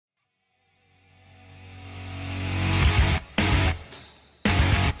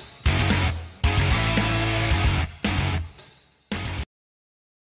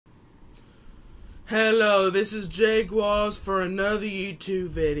Hello, this is Jake Walls for another YouTube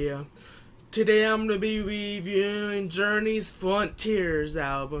video. Today I'm going to be reviewing Journey's Frontiers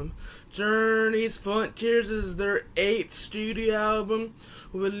album. Journey's Frontiers is their 8th studio album,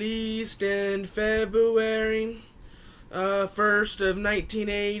 released in February 1st of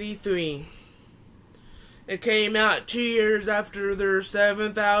 1983. It came out 2 years after their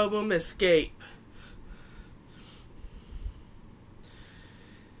 7th album, Escape.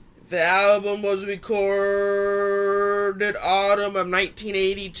 The album was recorded autumn of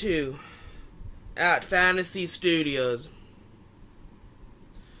 1982 at Fantasy Studios.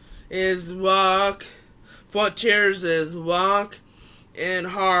 Frontiers is rock and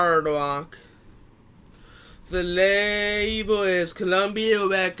hard rock. The label is Columbia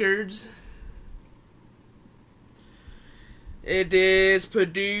Records. It is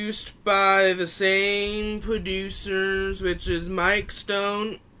produced by the same producers, which is Mike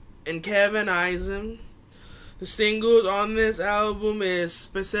Stone and Kevin Eisen. The singles on this album is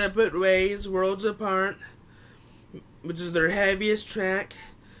Separate Ways, Worlds Apart, which is their heaviest track,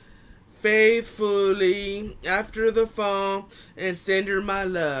 Faithfully, After the Fall, and Send Her My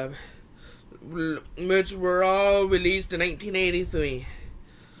Love, which were all released in 1983.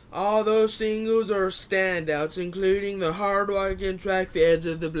 All those singles are standouts, including the hard rocking track The Edge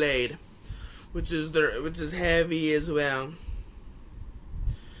of the Blade, which is heavy as well.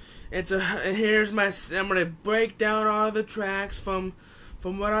 I'm gonna break down all the tracks from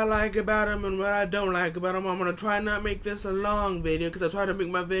what I like about them and what I don't like about them. I'm gonna try not make this a long video because I try to make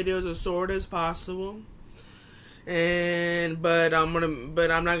my videos as short as possible. But I'm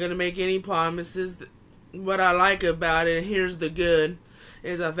not gonna make any promises. What I like about it, and here's the good,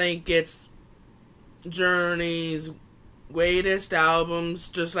 is I think it's Journey's greatest albums,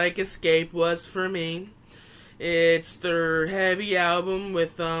 just like Escape was for me. It's their heavy album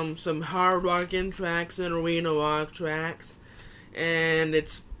with some hard rocking tracks and arena rock tracks, and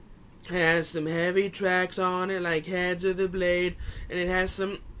it has some heavy tracks on it like Heads of the Blade, and it has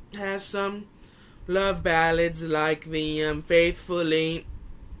some love ballads like the Faithfully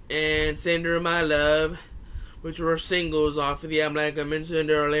and Send Her My Love, which were singles off of the album like I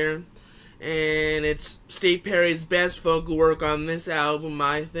mentioned earlier. And it's Steve Perry's best vocal work on this album,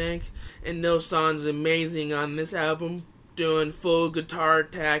 I think. And Neil Son's amazing on this album, doing full guitar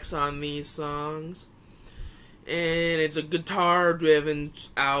attacks on these songs. And it's a guitar-driven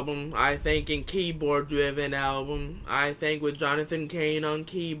album, I think, and keyboard-driven album, I think, with Jonathan Cain on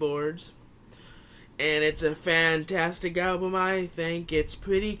keyboards. And it's a fantastic album, I think. It's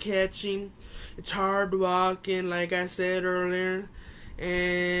pretty catchy. It's hard rocking, like I said earlier.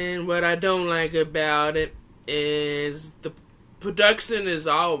 And what I don't like about it is the production is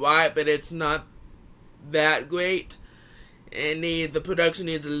alright, but it's not that great. And the production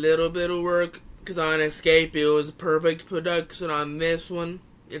needs a little bit of work, because on Escape it was perfect production. On this one,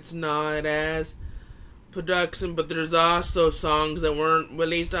 it's not as production, but there's also songs that weren't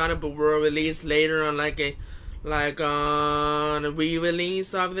released on it, but were released later on, on a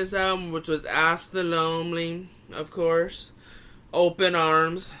re-release of this album, which was Ask the Lonely, of course. Open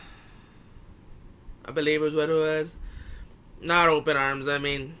Arms, I believe was what it was. Not Open Arms, I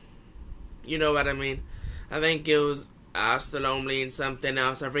mean, you know what I mean. I think it was Ask the Lonely and something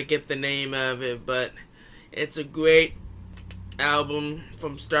else. I forget the name of it, but it's a great album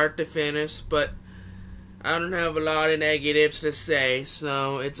from start to finish, but I don't have a lot of negatives to say,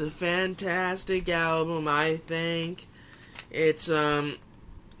 so it's a fantastic album, I think. It's,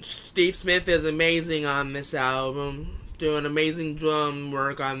 Steve Smith is amazing on this album, doing amazing drum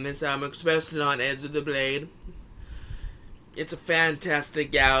work on this album, especially on Edge of the Blade. It's a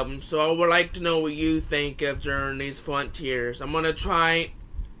fantastic album, so I would like to know what you think of Journey's Frontiers. I'm gonna try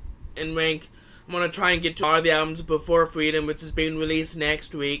and get to all the albums before Freedom, which is being released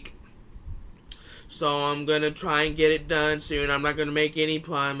next week. So I'm gonna try and get it done soon. I'm not gonna make any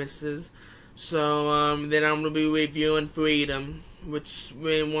promises. So then I'm gonna be reviewing Freedom,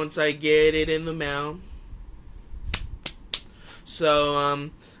 once I get it in the mail. So,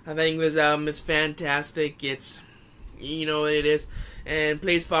 I think this album is fantastic. You know what it is. And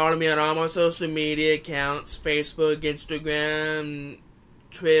please follow me on all my social media accounts, Facebook, Instagram,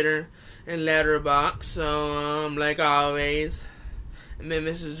 Twitter, and Letterboxd. So, like always. And then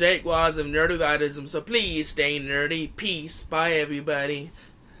this is Jake Walls of Nerdy Autism. So please stay nerdy. Peace. Bye, everybody.